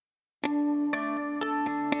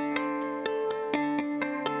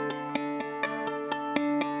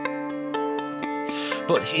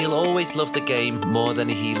But he'll always love the game more than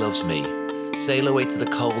he loves me. Sail away to the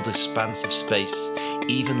cold expanse of space.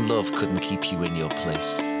 Even love couldn't keep you in your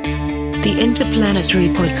place. The Interplanetary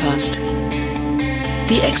Podcast.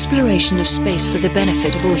 The exploration of space for the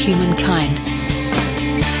benefit of all humankind.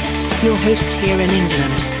 Your hosts here in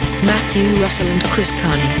England, Matthew Russell and Chris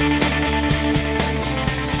Carney.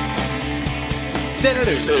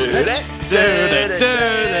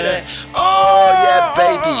 Oh yeah,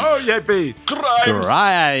 baby! Oh yeah, baby!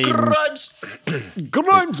 Grimes!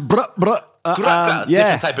 Yeah,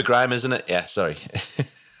 Different type of grime, isn't it? Yeah, sorry.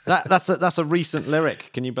 that's a recent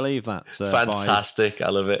lyric. Can you believe that? Fantastic! I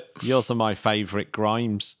love it. Yours are my favourite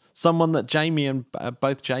Grimes. Someone that Jamie and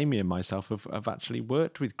both Jamie and myself have actually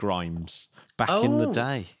worked with Grimes back in the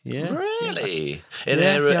day. Yeah, really? In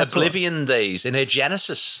her Oblivion days, in her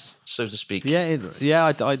Genesis, so to speak. I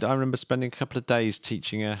remember spending a couple of days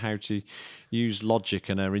teaching her how to use Logic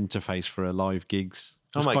and her interface for her live gigs.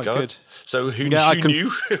 Oh my God. Good. So who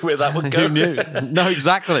knew where that would go? Who knew? No,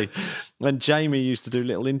 exactly. And Jamie used to do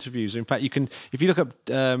little interviews. In fact, you can, if you look up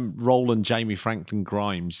Roland Jamie Franklin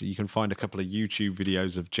Grimes, you can find a couple of YouTube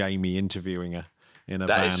videos of Jamie interviewing her in a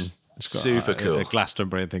van. Is super cool. A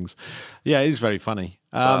Glastonbury and things. Yeah, it is very funny.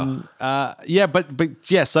 So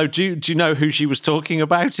do you know who she was talking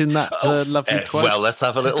about in that lovely quote? Well, let's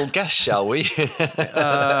have a little guess, shall we?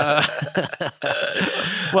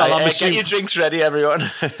 Get your drinks ready, everyone.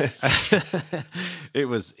 It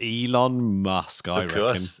was Elon Musk, I reckon. Of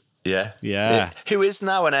course. Yeah. Who is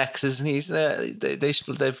now an ex, isn't he?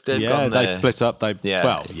 They've gone there. They split up. They've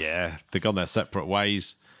gone their separate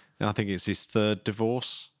ways. And I think it's his third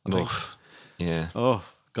divorce. Yeah. Oh,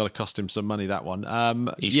 got to cost him some money, that one.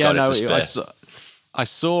 He's got it to spare. I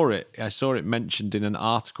saw it mentioned in an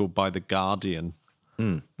article by The Guardian,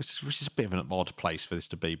 which is a bit of an odd place for this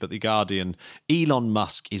to be. But The Guardian, Elon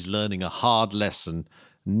Musk is learning a hard lesson.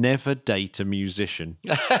 Never date a musician.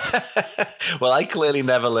 Well, I clearly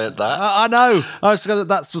never learnt that. I know.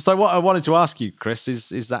 So what I wanted to ask you, Chris,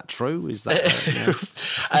 is that true? Is that?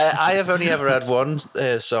 I have only ever had one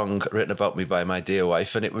song written about me by my dear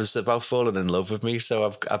wife, and it was about falling in love with me. So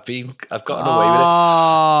I've gotten away with it.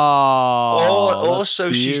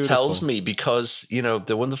 Also, she tells me, because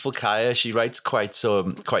the wonderful Kaya, she writes quite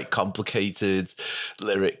complicated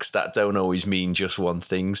lyrics that don't always mean just one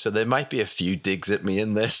thing. So there might be a few digs at me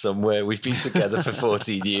in there somewhere. We've been together for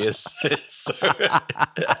 14 years.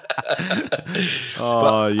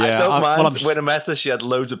 I don't mind. When I met her, she had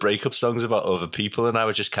loads of breakup songs about other people, and I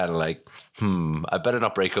was just kind of like, I better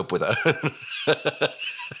not break up with her.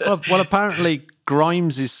 well, apparently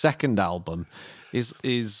Grimes' second album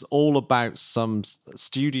is all about some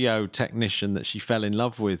studio technician that she fell in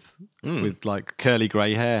love with like curly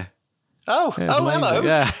grey hair. Oh, hello.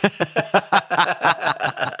 Yeah.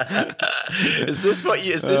 Is this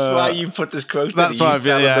why you put this quote? That's right.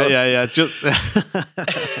 Yeah.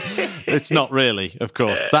 It's not really, of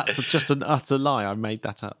course. That's just an utter lie. I made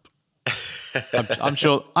that up. I'm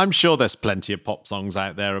sure there's plenty of pop songs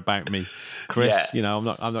out there about me, Chris. Yeah. I'm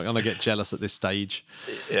not going to get jealous at this stage.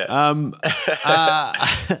 Yeah.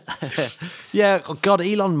 Yeah. God,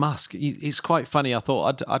 Elon Musk. It's quite funny. I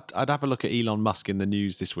thought I'd have a look at Elon Musk in the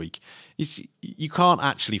news this week. You can't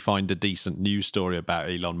actually find a decent news story about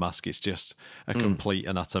Elon Musk. It's just a complete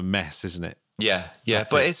and utter mess, isn't it? Yeah.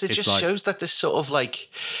 But it just shows that this sort of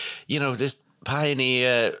this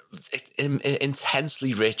pioneer,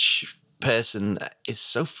 intensely rich person is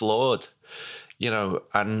so flawed,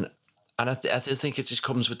 and I think it just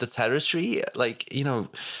comes with the territory.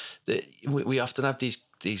 We often have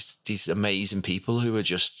these amazing people who are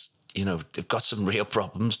just, they've got some real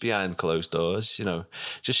problems behind closed doors.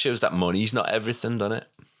 Just shows that money's not everything, doesn't it?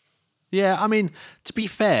 Yeah, I mean, to be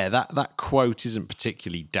fair, that quote isn't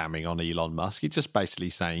particularly damning on Elon Musk. He's just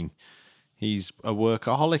basically saying he's a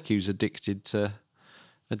workaholic who's addicted to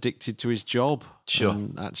his job. Sure.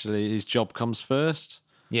 And actually, his job comes first.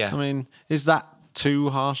 Yeah. I mean, is that too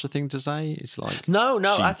harsh a thing to say? It's like no.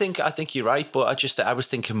 I think you're right, but I was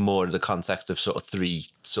thinking more in the context of sort of three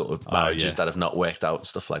sort of marriages that have not worked out and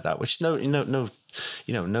stuff like that. Which no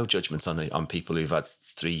judgments on people who've had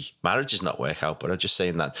 3 marriages not work out, but I'm just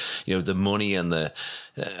saying that the money and the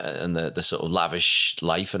sort of lavish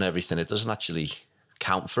life and everything, it doesn't actually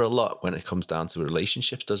count for a lot when it comes down to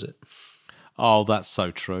relationships, does it? Oh, that's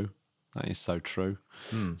so true. That is so true.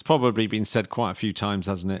 It's probably been said quite a few times,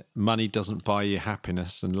 hasn't it? Money doesn't buy you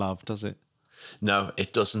happiness and love, does it? No,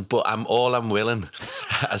 it doesn't. But I'm willing,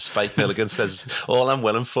 as Spike Milligan says, all I'm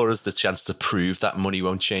willing for is the chance to prove that money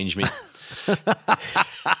won't change me.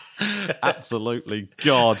 Absolutely.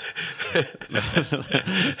 God.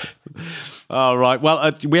 All right.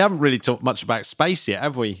 Well, we haven't really talked much about space yet,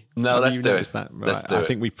 have we? No, Have let's you do noticed it. that? Right. Let's do I it.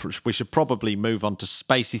 think we should probably move on to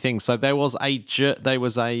spacey things. So there was a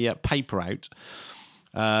paper out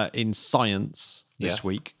in Science this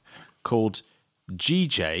week called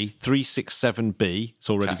GJ367b. It's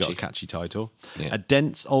already got a catchy title. Yeah. A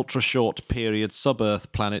dense, ultra-short period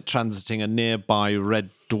sub-Earth planet transiting a nearby red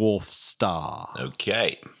dwarf star.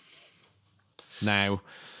 Okay. Now,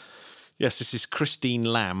 yes, this is Christine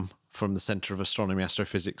Lamb from the Centre of Astronomy and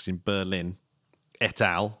Astrophysics in Berlin, et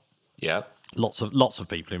al. Yeah. Lots of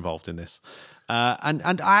people involved in this.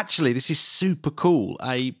 And actually, this is super cool.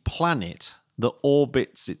 A planet that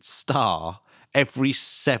orbits its star every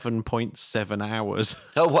 7.7 hours.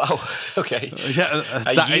 Oh, wow. Okay. A year.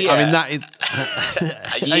 I mean, that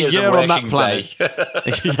is a year on that working planet.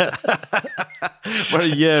 Well,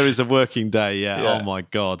 a year is a working day. Yeah. Yeah. Oh my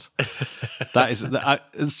God. That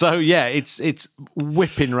is so. Yeah, it's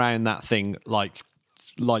whipping around that thing like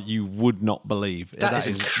you would not believe. That is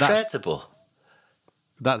incredible.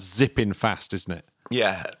 That's zipping fast, isn't it?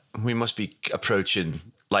 Yeah, we must be approaching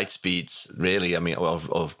light speeds, really. I mean,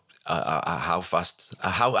 how fast?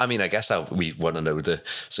 I guess we want to know the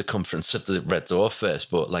circumference of the red dwarf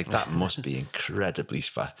first, but like that must be incredibly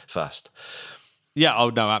fast. Yeah. Oh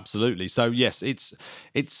no, absolutely. So yes, it's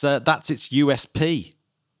that's its USP.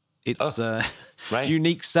 Its right.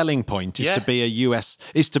 unique selling point is to be a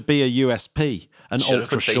USP, an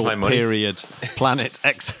ultra short period planet,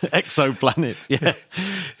 exoplanet. Yeah.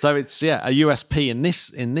 So it's a USP in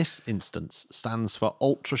this instance stands for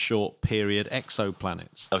ultra short period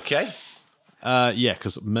exoplanets. Okay.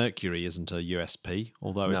 Because Mercury isn't a USP,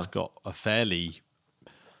 although it's got a fairly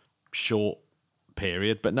short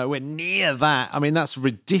period, but nowhere near that. I mean, that's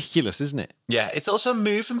ridiculous, isn't it? Yeah, it's also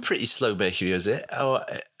moving pretty slow, Mercury, is it? Or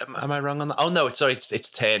am I wrong on that? Oh no, it's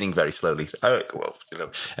turning very slowly. I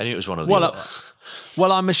knew it was one of the other.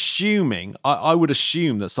 Well, I'm assuming, I would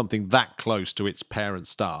assume that something that close to its parent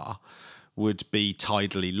star would be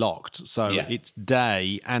tidally locked. So its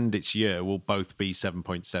day and its year will both be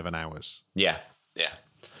 7.7 hours. Yeah.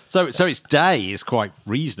 So its day is quite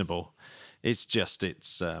reasonable. It's just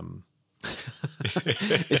its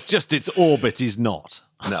orbit is not.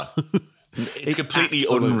 No. It's completely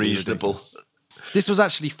unreasonable. Ridiculous. This was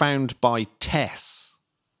actually found by TESS,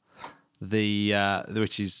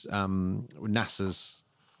 which is NASA's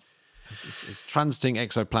it's Transiting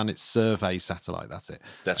Exoplanet Survey Satellite. That's it.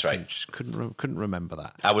 That's right. Just couldn't remember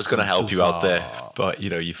that. I was going to help you out there, but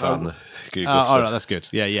you found the Google stuff. All right, that's good.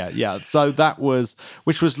 Yeah. So that was,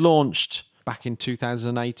 which was launched back in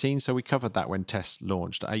 2018. So we covered that when TESS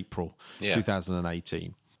launched, April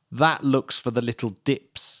 2018. That looks for the little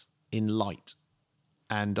dips in light.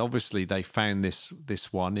 And obviously they found this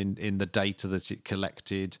one in the data that it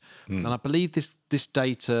collected. And I believe this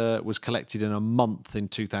data was collected in a month in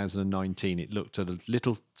 2019. It looked at a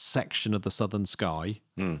little section of the southern sky.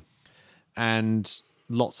 And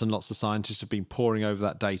lots and lots of scientists have been poring over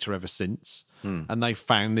that data ever since. And they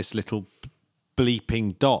found this little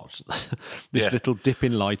bleeping dot, little dip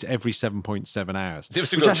in light every 7.7 hours.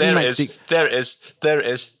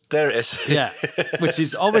 There it is. Yeah, which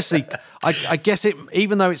is obviously, I guess it,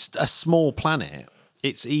 even though it's a small planet,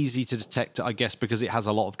 it's easy to detect, I guess, because it has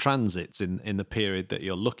a lot of transits in the period that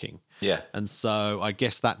you're looking. Yeah. And so I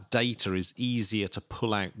guess that data is easier to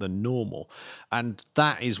pull out than normal. And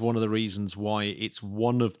that is one of the reasons why it's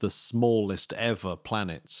one of the smallest ever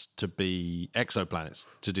planets to be exoplanets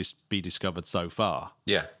to be discovered so far.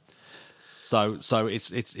 Yeah. So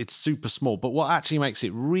it's super small. But what actually makes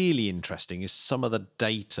it really interesting is some of the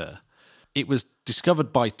data. It was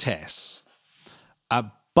discovered by TESS,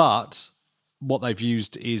 but what they've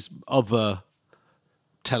used is other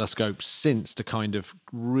telescopes since to kind of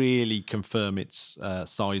really confirm its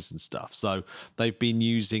size and stuff. So they've been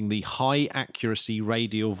using the High Accuracy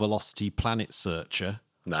Radial Velocity Planet Searcher,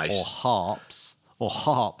 nice, or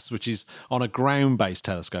HARPS, which is on a ground-based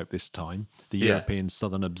telescope this time, the European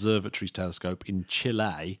Southern Observatories Telescope in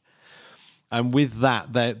Chile. And with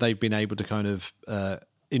that, they've been able to kind of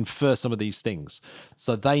infer some of these things.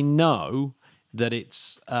 So they know that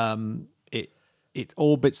it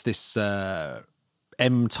orbits this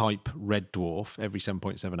M-type red dwarf every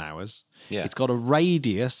 7.7 hours. Yeah. It's got a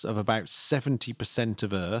radius of about 70%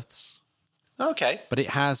 of Earth's. Okay. But it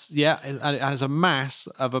has a mass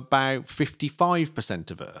of about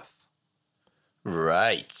 55% of Earth.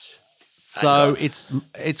 Right. So it's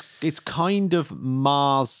kind of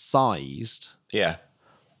Mars-sized. Yeah.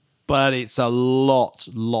 But it's a lot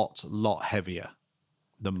heavier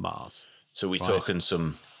than Mars. So we're talking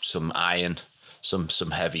some iron,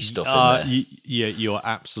 some heavy stuff in there. Yeah, you're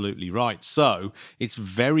absolutely right. So it's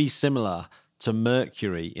very similar to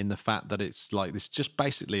Mercury in the fact that it's like this, just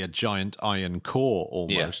basically a giant iron core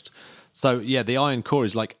almost. Yeah. So yeah, the iron core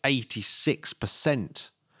is like 86%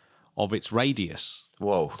 of its radius.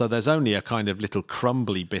 Whoa! So there's only a kind of little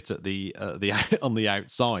crumbly bit at the on the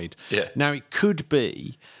outside. Yeah. Now it could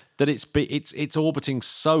be that it's orbiting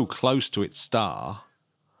so close to its star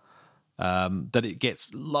that it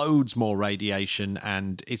gets loads more radiation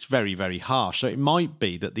and it's very, very harsh. So it might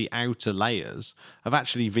be that the outer layers have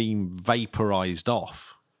actually been vaporized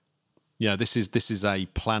off. This is a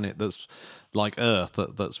planet that's like Earth,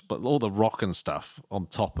 but all the rock and stuff on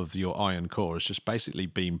top of your iron core has just basically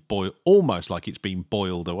been boiled, almost like it's been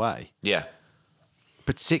boiled away. Yeah.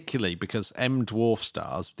 Particularly because M dwarf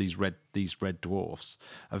stars, these red dwarfs,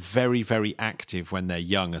 are very, very active when they're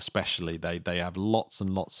young. Especially, they have lots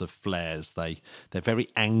and lots of flares. They're very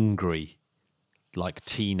angry, like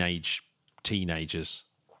teenagers.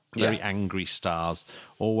 Very angry stars,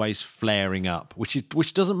 always flaring up,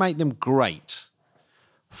 which doesn't make them great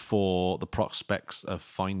for the prospects of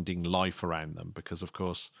finding life around them, because of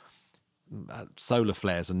course solar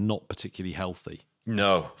flares are not particularly healthy.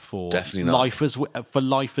 No, definitely not.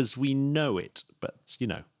 Life as we know it. But, it's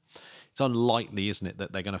unlikely, isn't it,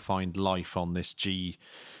 that they're going to find life on this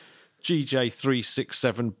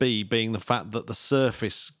GJ367b, being the fact that the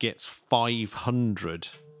surface gets 500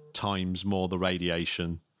 times more the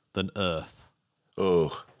radiation than Earth.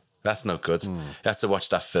 Oh, that's not good. You have to watch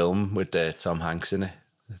that film with Tom Hanks in it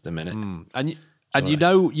at the minute. And you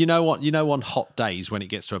know on hot days when it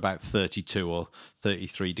gets to about 32 or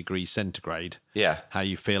 33 degrees centigrade, how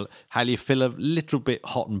you feel a little bit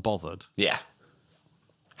hot and bothered. Yeah.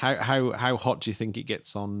 How hot do you think it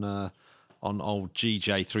gets on old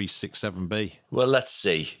GJ367b? Well, let's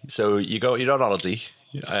see. So you're on holiday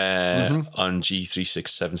on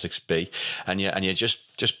G3676b, and you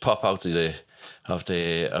just pop out of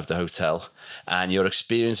the hotel, and you're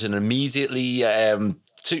experiencing immediately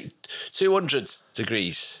 200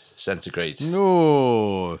 degrees centigrade.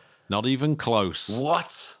 No, not even close.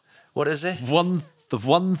 What? What is it?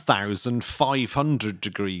 1,500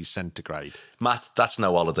 degrees centigrade. Matt, that's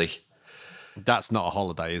no holiday. That's not a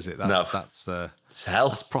holiday, is it? No. That's it's hell.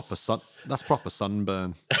 That's proper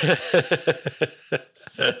sunburn.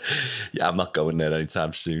 Yeah, I'm not going there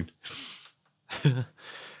anytime soon.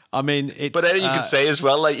 I mean, it's... But then you can say as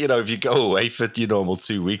well, like, if you go away for your normal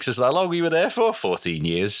 2 weeks, it's how long we were there for? 14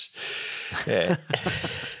 years. Yeah.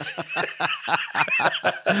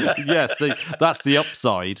 Yeah, see, that's the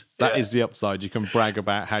upside. That is the upside. You can brag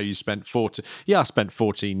about how you spent 14... Yeah, I spent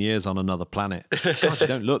 14 years on another planet. God, you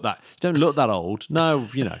don't look that old. No,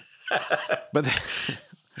 But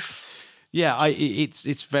yeah,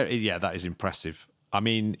 it's very... Yeah, that is impressive. I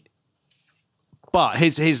mean... But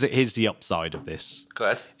here's the upside of this. Go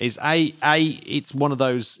ahead. Is it's one of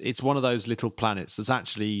those little planets that's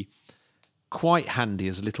actually quite handy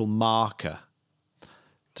as a little marker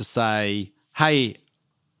to say, hey,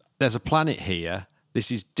 there's a planet here.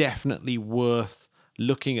 This is definitely worth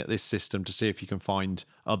looking at this system to see if you can find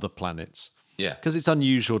other planets. Yeah. Because it's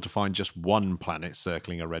unusual to find just one planet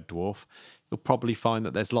circling a red dwarf. You'll probably find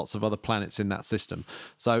that there's lots of other planets in that system.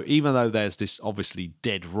 So even though there's this obviously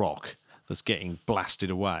dead rock that's getting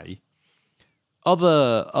blasted away,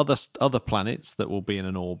 other planets that will be in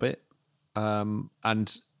an orbit, and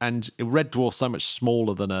a red dwarf so much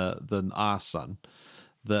smaller than our sun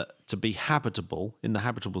that to be habitable in the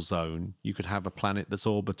habitable zone, you could have a planet that's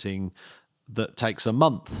orbiting that takes a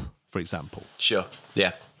month, for example. Sure.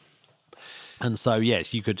 Yeah. And so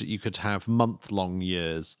yes, you could have month-long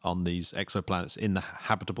years on these exoplanets in the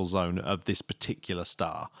habitable zone of this particular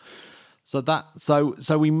star. So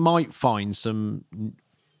we might find some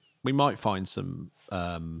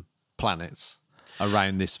planets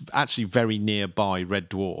around this actually very nearby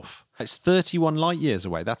red dwarf. It's 31 light years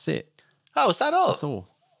away. That's it. Oh, is that all? That's all.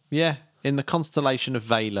 Yeah, in the constellation of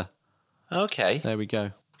Vela. Okay. There we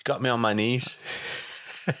go. Got me on my knees.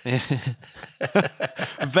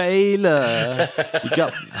 Vela. You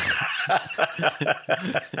got.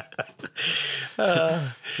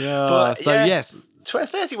 Yes.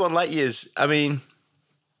 31 light years, I mean,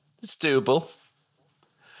 it's doable.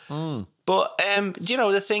 But,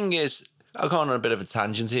 the thing is, I'll go on a bit of a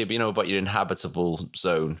tangent here, but about your inhabitable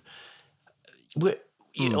zone.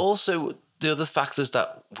 Also, the other factors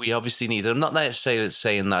that we obviously need, I'm not necessarily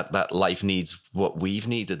saying that life needs what we've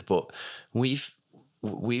needed, but we've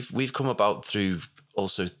come about through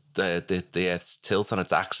also the Earth's tilt on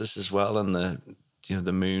its axis as well, and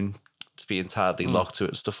the moon to be entirely locked to it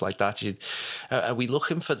and stuff like that. Are we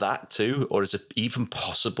looking for that too, or is it even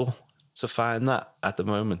possible to find that at the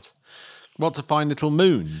moment? What, to find little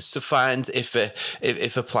moons? To find if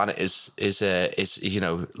a planet is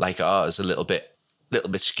like ours, a little bit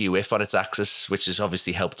skew if on its axis, which has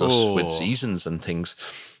obviously helped us with seasons and things.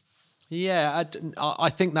 Yeah, I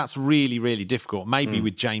think that's really, really difficult. Maybe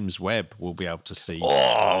with James Webb we'll be able to see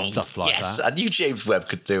stuff like that. I knew James Webb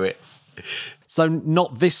could do it. So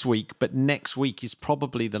not this week, but next week is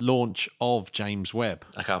probably the launch of James Webb.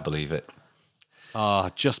 I can't believe it.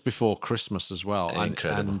 Just before Christmas as well.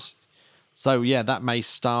 Incredible. And so, yeah, that may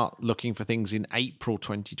start looking for things in April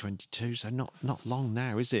 2022. So not long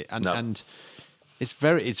now, is it? And it's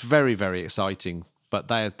very, very exciting. But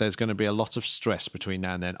there's going to be a lot of stress between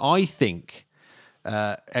now and then. I think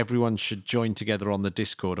everyone should join together on the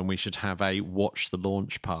Discord, and we should have a watch the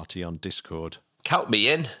launch party on Discord. Count me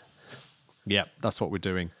in. Yeah, that's what we're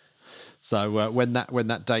doing. So when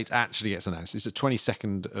that date actually gets announced, it's the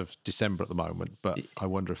 22nd of December at the moment, but I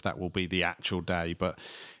wonder if that will be the actual day. But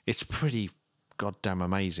it's pretty goddamn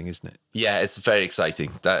amazing, isn't it? Yeah, it's very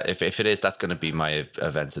exciting. That if it is, that's going to be my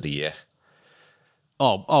event of the year.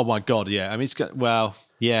 Oh my God, yeah. I mean,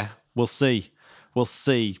 we'll see. We'll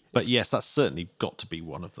see. But yes, that's certainly got to be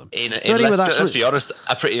one of them. Let's be honest,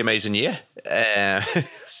 a pretty amazing year.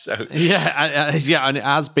 So yeah, and it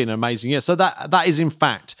has been amazing. Yeah, so that is in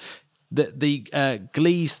fact the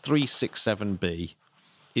Gliese 367b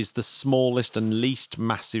is the smallest and least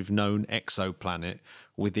massive known exoplanet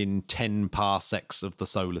within 10 parsecs of the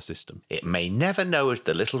solar system. It may never know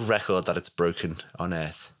the little record that it's broken on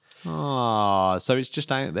Earth. So it's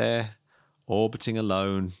just out there orbiting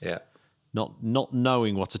alone. Yeah. Not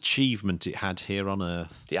knowing what achievement it had here on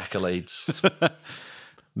Earth. The accolades.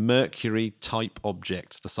 Mercury-type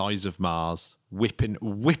object the size of Mars,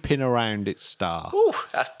 whipping around its star. Ooh,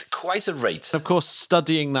 at quite a rate. Of course,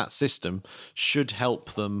 studying that system should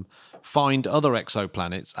help them find other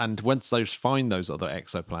exoplanets, and once they find those other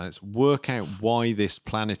exoplanets, work out why this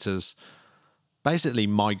planet has basically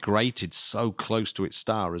migrated so close to its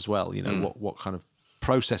star as well. You know, what kind of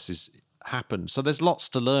processes happened. So there's lots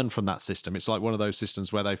to learn from that system. It's like one of those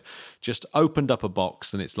systems where they've just opened up a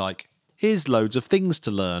box and it's like, here's loads of things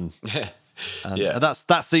to learn. Yeah.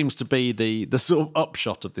 That seems to be the sort of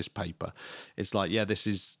upshot of this paper. It's like, yeah, this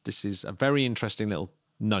is a very interesting little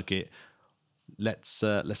nugget. Let's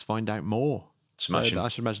find out more. Smashing. So I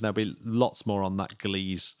should imagine there'll be lots more on that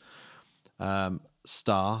Gliese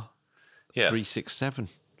star 367.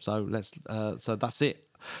 So so that's it.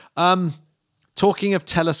 Talking of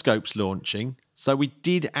telescopes launching, so we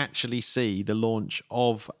did actually see the launch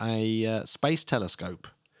of a space telescope.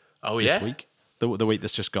 This week, the week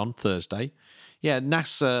that's just gone, Thursday. Yeah,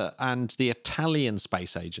 NASA and the Italian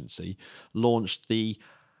Space Agency launched the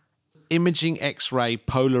Imaging X-ray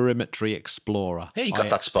Polarimetry Explorer. Hey, you got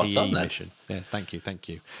that spot on then. Mission. Yeah, thank you.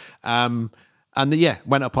 And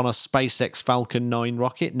went up on a SpaceX Falcon 9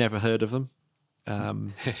 rocket. Never heard of them. A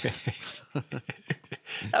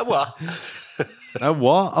what? A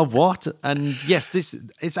what? And yes,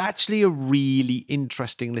 it's actually a really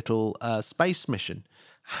interesting little space mission.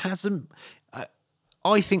 I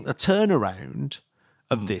think the turnaround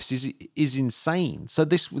of this is insane. So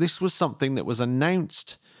this was something that was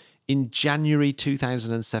announced in January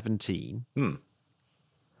 2017.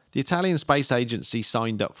 The Italian Space Agency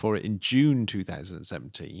signed up for it in June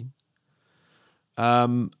 2017.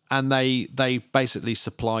 And they basically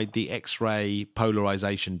supplied the X-ray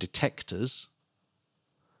polarization detectors,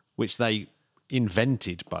 which they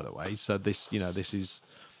invented, by the way. So this is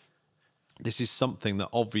something that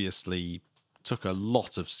obviously took a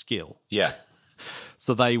lot of skill. Yeah.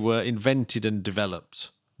 So they were invented and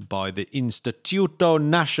developed by the Istituto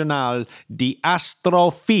Nazionale di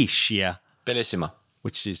Astrofisica. Bellissima.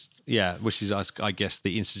 Which is, I guess,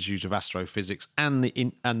 the Institute of Astrophysics and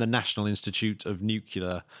the National Institute of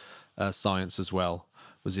Nuclear Science as well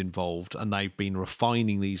was involved. And they've been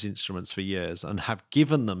refining these instruments for years and have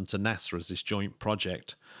given them to NASA as this joint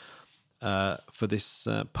project for this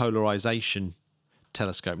polarization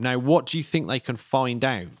telescope. Now, what do you think they can find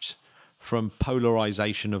out from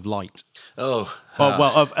polarization of light? Of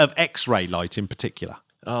X-ray light in particular.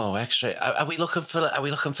 Oh, X-ray. Are we looking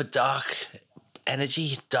for dark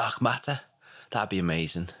energy, dark matter? That'd be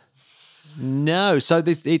amazing. No, so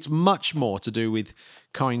it's much more to do with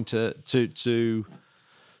to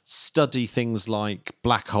study things like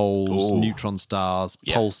black holes, neutron stars,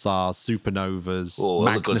 pulsars, supernovas,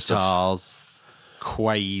 magnetars,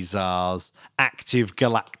 quasars, active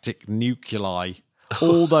galactic nuclei,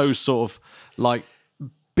 all those sort of like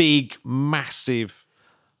big, massive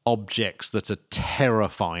objects that are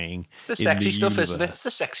terrifying. It's the sexy stuff, isn't it? It's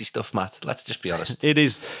the sexy stuff, Matt. Let's just be honest. It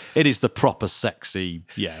is the proper sexy,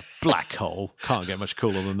 black hole. Can't get much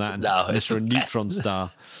cooler than that. No, unless it's you're a the neutron best.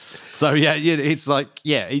 star. So it's like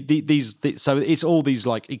so it's all these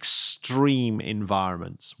like extreme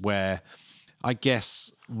environments where I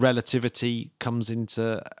guess relativity comes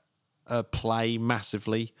into play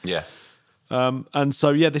massively. Yeah. And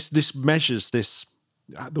so this measures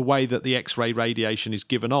the way that the X-ray radiation is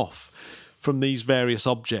given off from these various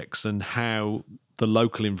objects and how the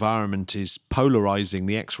local environment is polarizing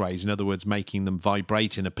the X-rays, in other words, making them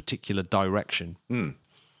vibrate in a particular direction. And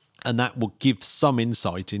that will give some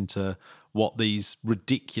insight into what these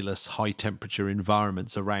ridiculous high-temperature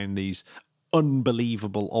environments around these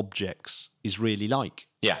unbelievable objects is really like.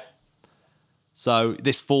 Yeah. So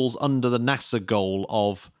this falls under the NASA goal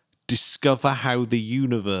of discover how the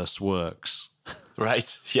universe works. Right.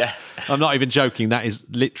 Yeah. I'm not even joking. That is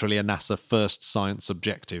literally a NASA first science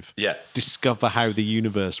objective. Yeah. Discover how the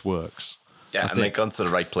universe works. Yeah, That's and it. they've gone to the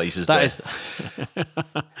right places That there.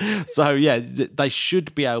 is. So they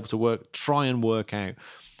should be able to try and work out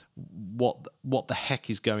what the heck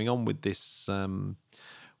is going on with this,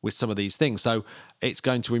 with some of these things. So it's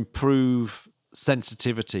going to improve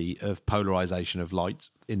sensitivity of polarization of light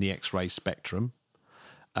in the X-ray spectrum,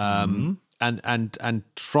 and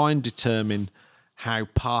try and determine how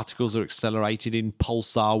particles are accelerated in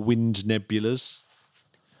pulsar wind nebulas.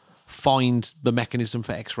 Find the mechanism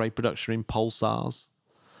for X-ray production in pulsars.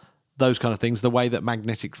 Those kind of things. The way that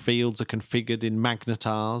magnetic fields are configured in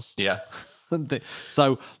magnetars. Yeah.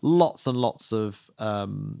 So lots and lots of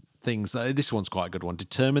things. This one's quite a good one.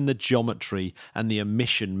 Determine the geometry and the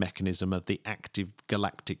emission mechanism of the active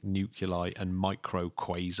galactic nuclei and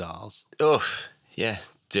microquasars. Oh, yeah.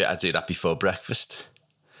 I do that before breakfast.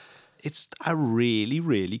 It's a really,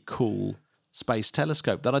 really cool space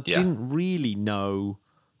telescope that I didn't really know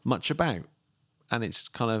much about. And it's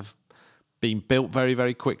kind of been built very,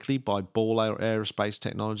 very quickly by Ball Aerospace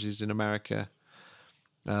Technologies in America.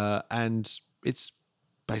 And it's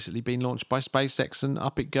basically been launched by SpaceX, and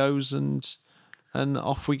up it goes, and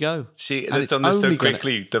off we go. See, And they've it's done this so only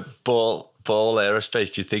quickly. The Ball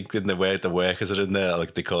Aerospace, do you think in the workers are in there,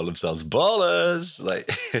 like they call themselves ballers? Like,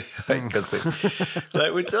 because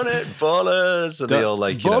we've done it, ballers. And they all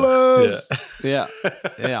like, ballers. Yeah.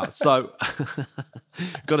 So,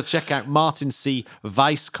 got to check out Martin C.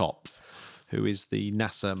 Weisskopf, who is the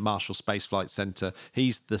NASA Marshall Space Flight Center.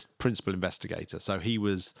 He's the principal investigator. So he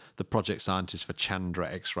was the project scientist for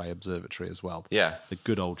Chandra X-ray Observatory as well. Yeah. The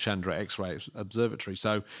good old Chandra X-ray Observatory.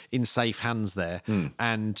 So in safe hands there.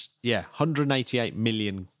 And $188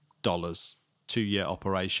 million, 2-year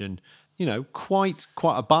operation. You know, quite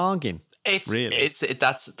a bargain. That's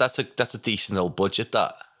a decent old budget,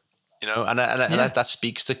 that. You know, and that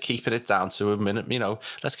speaks to keeping it down to a minute. You know,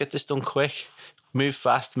 let's get this done quick. Move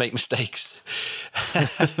fast, make mistakes.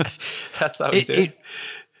 That's how we do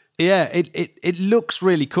it. It looks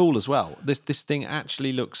really cool as well. This thing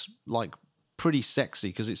actually looks like pretty sexy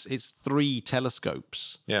because it's 3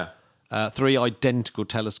 telescopes. Yeah. 3 identical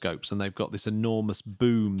telescopes, and they've got this enormous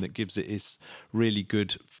boom that gives it its really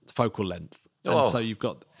good focal length. And so you've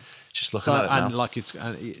got just looking at it now, and like it's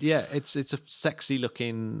a sexy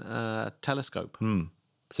looking telescope.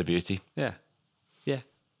 It's a beauty. Yeah.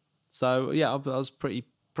 So I was pretty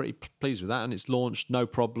pleased with that, and it's launched no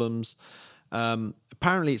problems.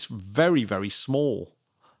 Apparently, it's very, very small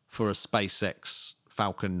for a SpaceX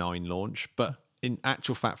Falcon 9 launch, but in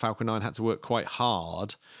actual fact, Falcon 9 had to work quite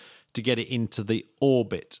hard to get it into the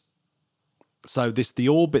orbit. So the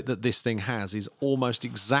orbit that this thing has is almost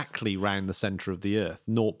exactly round the center of the Earth,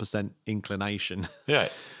 0% inclination. Yeah.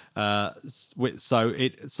 So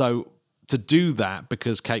to do that,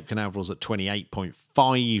 because Cape Canaveral's at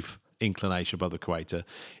 28.5 inclination above the equator,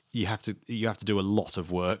 you have to do a lot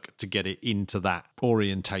of work to get it into that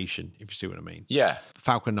orientation, if you see what I mean. Yeah.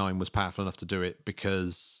 Falcon 9 was powerful enough to do it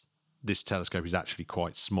because this telescope is actually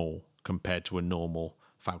quite small compared to a normal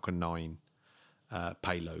Falcon 9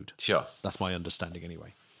 payload. Sure. That's my understanding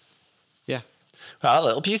anyway. Yeah. Well, a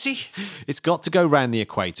little beauty. It's got to go round the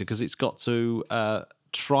equator because it's got to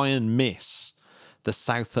try and miss the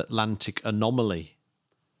South Atlantic anomaly.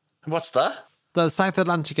 What's that? The South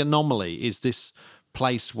Atlantic anomaly is this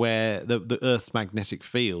place where the Earth's magnetic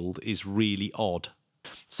field is really odd.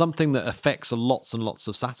 Something that affects lots and lots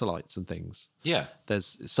of satellites and things. Yeah.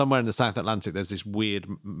 There's somewhere in the South Atlantic, there's this weird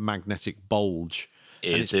magnetic bulge.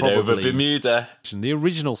 Is it over Bermuda? The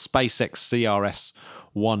original SpaceX CRS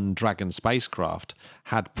one Dragon spacecraft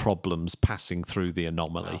had problems passing through the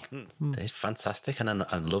anomaly. It's fantastic and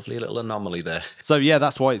a lovely little anomaly there. So yeah,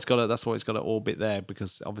 that's why it's got to orbit there,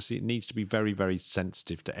 because obviously it needs to be very, very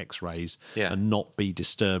sensitive to X-rays and not be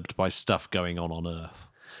disturbed by stuff going on Earth,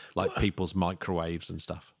 like people's microwaves and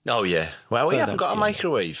stuff. Oh yeah, well we haven't got a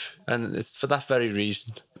microwave, and it's for that very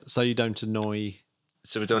reason. So you don't annoy.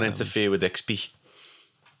 So we don't interfere with XP.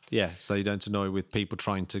 Yeah, so you don't annoy with people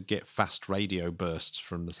trying to get fast radio bursts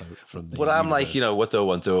from the. Well, I'm like, what do I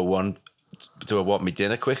want? Do I want my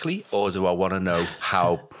dinner quickly, or do I want to know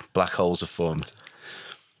how black holes are formed?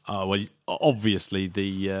 Oh well, obviously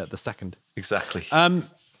the second. Exactly. Well,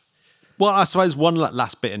 I suppose one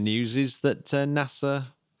last bit of news is that NASA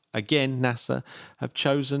have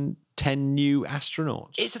chosen 10 new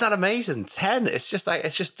astronauts. Isn't that amazing? 10. It's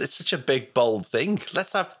such a big, bold thing.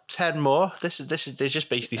 Let's have 10 more. This is they're just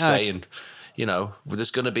basically saying,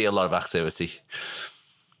 there's going to be a lot of activity.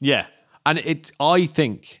 Yeah. And I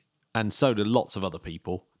think, and so do lots of other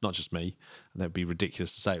people, not just me, and that'd be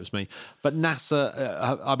ridiculous to say it was me, but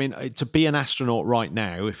NASA, to be an astronaut right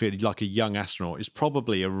now, if you're like a young astronaut, is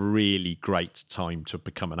probably a really great time to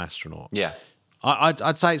become an astronaut. Yeah.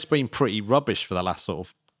 I'd say it's been pretty rubbish for the last sort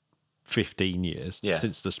of 15 years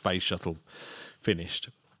since the space shuttle finished.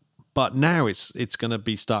 But now it's going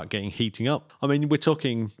to start getting heating up. I mean, we're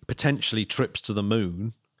talking potentially trips to the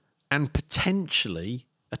moon and potentially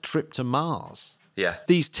a trip to Mars. Yeah.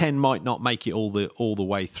 These 10 might not make it all the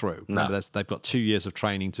way through. No. Remember, they've got 2 years of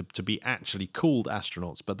training to be actually called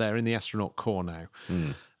astronauts, but they're in the astronaut corps now.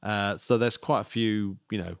 So there's quite a few,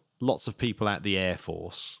 lots of people at the Air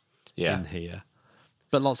Force in here.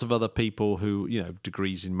 But lots of other people who,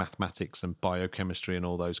 degrees in mathematics and biochemistry and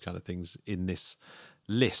all those kind of things in this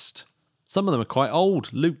list. Some of them are quite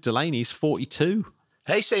old. Luke Delaney's 42.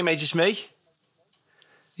 Hey, same age as me.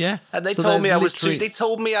 Yeah. And they told me I was too. They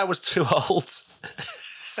told me I was too old.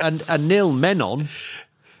 and Neil Menon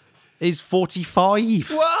is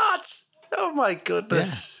 45. What? Oh my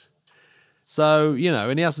goodness. Yeah. So,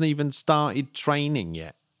 and he hasn't even started training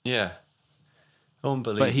yet. Yeah.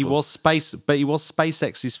 Unbelievable. But he was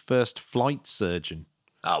SpaceX's first flight surgeon.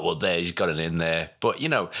 Oh, well, there, he's got it in there. But, you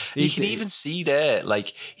can even see there,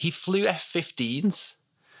 like, he flew F-15s.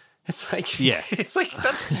 It's like, it's like,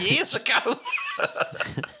 that's years ago.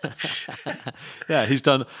 Yeah, he's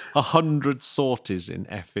done 100 sorties in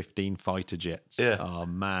F-15 fighter jets. Yeah. Oh,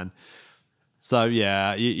 man. So,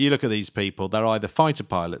 yeah, you look at these people, they're either fighter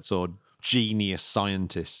pilots or genius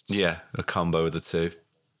scientists. Yeah, a combo of the two.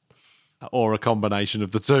 Or a combination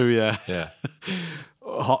of the two, yeah. Yeah.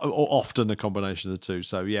 Or often a combination of the two.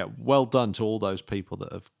 So, yeah, well done to all those people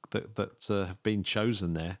that have been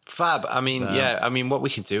chosen there. Fab. I mean, what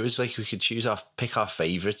we can do is we could pick our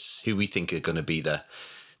favourites, who we think are going to be the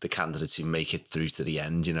candidates who make it through to the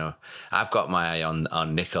end, I've got my eye on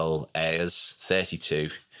Nicole Ayers,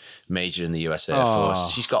 32, major in the US Air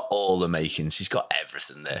Force. She's got all the makings. She's got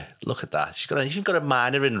everything there. Look at that. She's even got a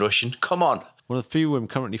minor in Russian. Come on. One of the few women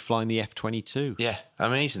currently flying the F-22. Yeah,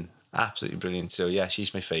 amazing. Absolutely brilliant. So, yeah,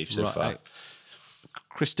 she's my fave so far.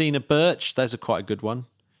 Christina Birch, there's quite a good one.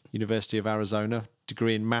 University of Arizona,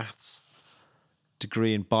 degree in maths,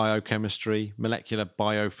 degree in biochemistry, molecular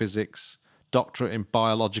biophysics, doctorate in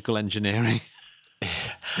biological engineering.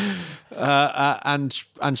 And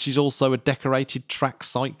she's also a decorated track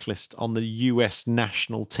cyclist on the US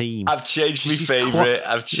national team. I've changed my favourite.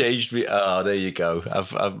 Oh, there you go.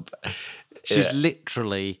 She's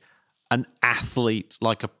literally an athlete,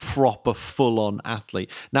 like a proper full-on athlete.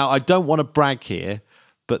 Now, I don't want to brag here,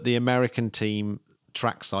 but the American team,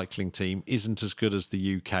 track cycling team, isn't as good as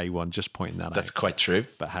the UK one. Just pointing that out. That's quite true.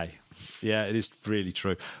 But hey, yeah, it is really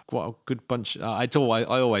true. What a good bunch. I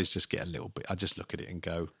always just get a little bit. I just look at it and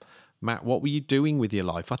go, Matt, what were you doing with your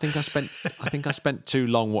life? I think I spent too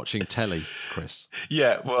long watching telly, Chris.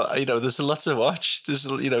 Yeah, well, there's a lot to watch. There's,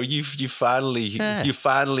 you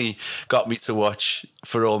finally got me to watch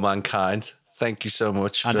For All Mankind. Thank you so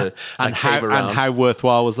much for how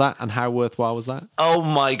worthwhile was that? Oh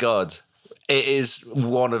my God. It is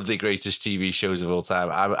one of the greatest TV shows of all time.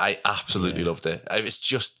 I absolutely loved it. It's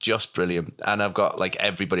just brilliant. And I've got like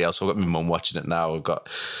everybody else. I've got my mum watching it now. I've got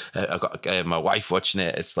my wife watching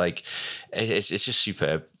it. It's like it's just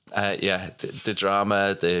superb. The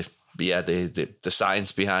drama, the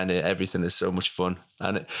science behind it, everything is so much fun,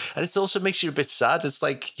 and it also makes you a bit sad. It's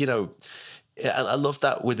like I love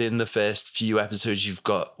that within the first few episodes you've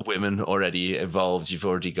got women already involved. You've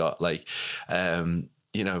already got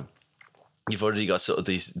you've already got sort of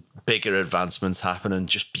these bigger advancements happening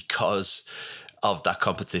just because of that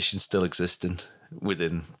competition still existing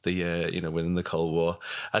within the within the Cold War.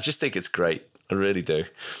 I just think it's great. I really do.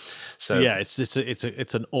 So yeah,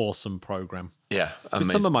 it's an awesome program. Yeah,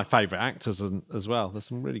 with some of my favourite actors as well. There's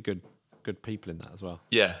some really good people in that as well.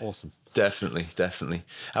 Yeah, awesome. Definitely.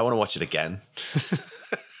 I want to watch it again.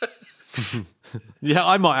 Yeah,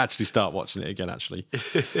 I might actually start watching it again. Actually,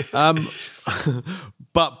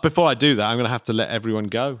 but before I do that, I'm going to have to let everyone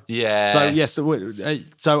go. Yeah. So yes,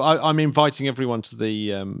 so I'm inviting everyone to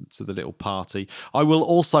the little party. I will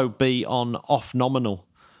also be on Off Nominal,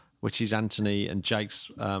 which is Anthony and Jake's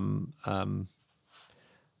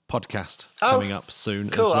podcast coming up soon.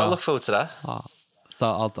 Cool. As well. I'll look forward to that. So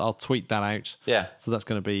I'll tweet that out. Yeah. So that's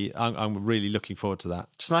going to be. I'm really looking forward to that.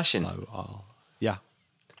 Smashing. So, yeah.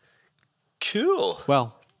 Cool.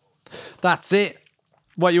 Well, that's it.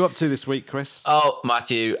 What are you up to this week, Chris? Oh,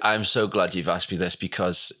 Matthew, I'm so glad you've asked me this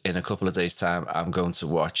because in a couple of days' time, I'm going to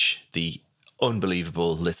watch the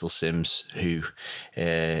unbelievable Little Sims, who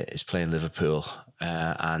is playing Liverpool.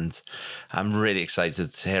 And I'm really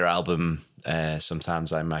excited. Her album,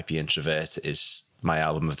 Sometimes I Might Be Introvert, is my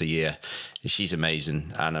album of the year. She's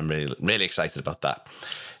amazing, and I'm really, really excited about that.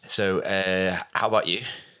 So, how about you?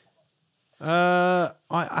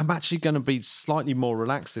 I'm actually going to be slightly more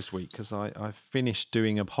relaxed this week because I finished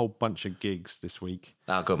doing a whole bunch of gigs this week.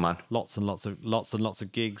 Oh, good man! Lots and lots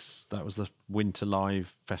of gigs. That was the Winter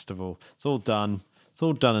Live Festival. It's all done. It's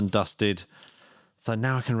all done and dusted. So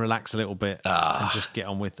now I can relax a little bit and just get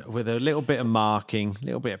on with a little bit of marking, a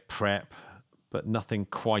little bit of prep, but nothing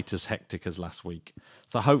quite as hectic as last week.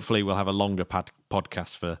 So hopefully we'll have a longer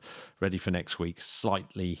podcast ready for next week.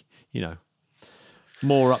 Slightly,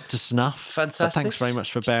 more up to snuff. Fantastic. But thanks very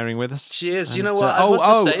much for bearing with us. Cheers. And, you know what I want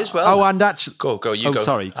to say as well? Oh, and actually... Go. You go.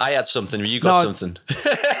 Sorry. I had something. You got something.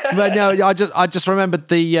 No, I just remembered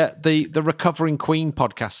the Recovering Queen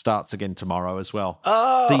podcast starts again tomorrow as well.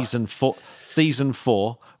 Oh. Season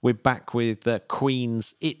 4. We're back with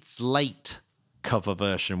Queen's It's Late cover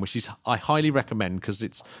version, which I highly recommend because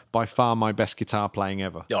it's by far my best guitar playing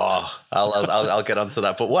ever. Oh, I'll get onto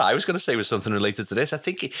that. But what I was going to say was something related to this. I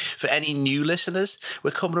think for any new listeners, we're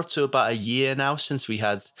coming up to about a year now since we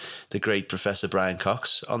had the great Professor Brian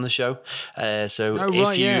Cox on the show.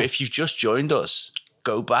 If you've just joined us,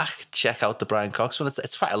 go back, check out the Brian Cox one.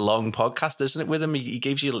 It's quite a long podcast, isn't it? With him, he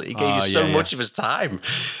gave you so much of his time,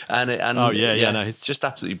 and it's just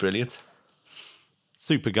absolutely brilliant.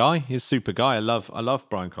 Super guy. He's a super guy. I love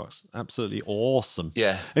Brian Cox. Absolutely awesome.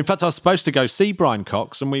 Yeah. In fact, I was supposed to go see Brian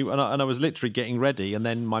Cox, and I was literally getting ready, and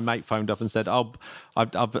then my mate phoned up and said, "Oh,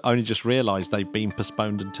 I've only just realised they've been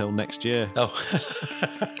postponed until next year." Oh.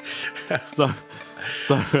 So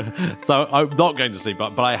I'm not going to see,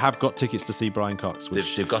 but I have got tickets to see Brian Cox.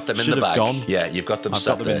 They've got them in the bag. Gone. Yeah, you've got them. I've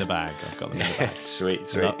got them in the bag.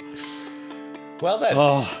 Sweet. Well then,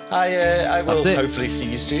 I will hopefully see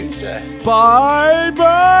you soon, sir. Bye,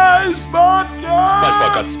 Spice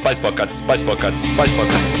Podcast. Spice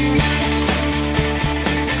Podcast.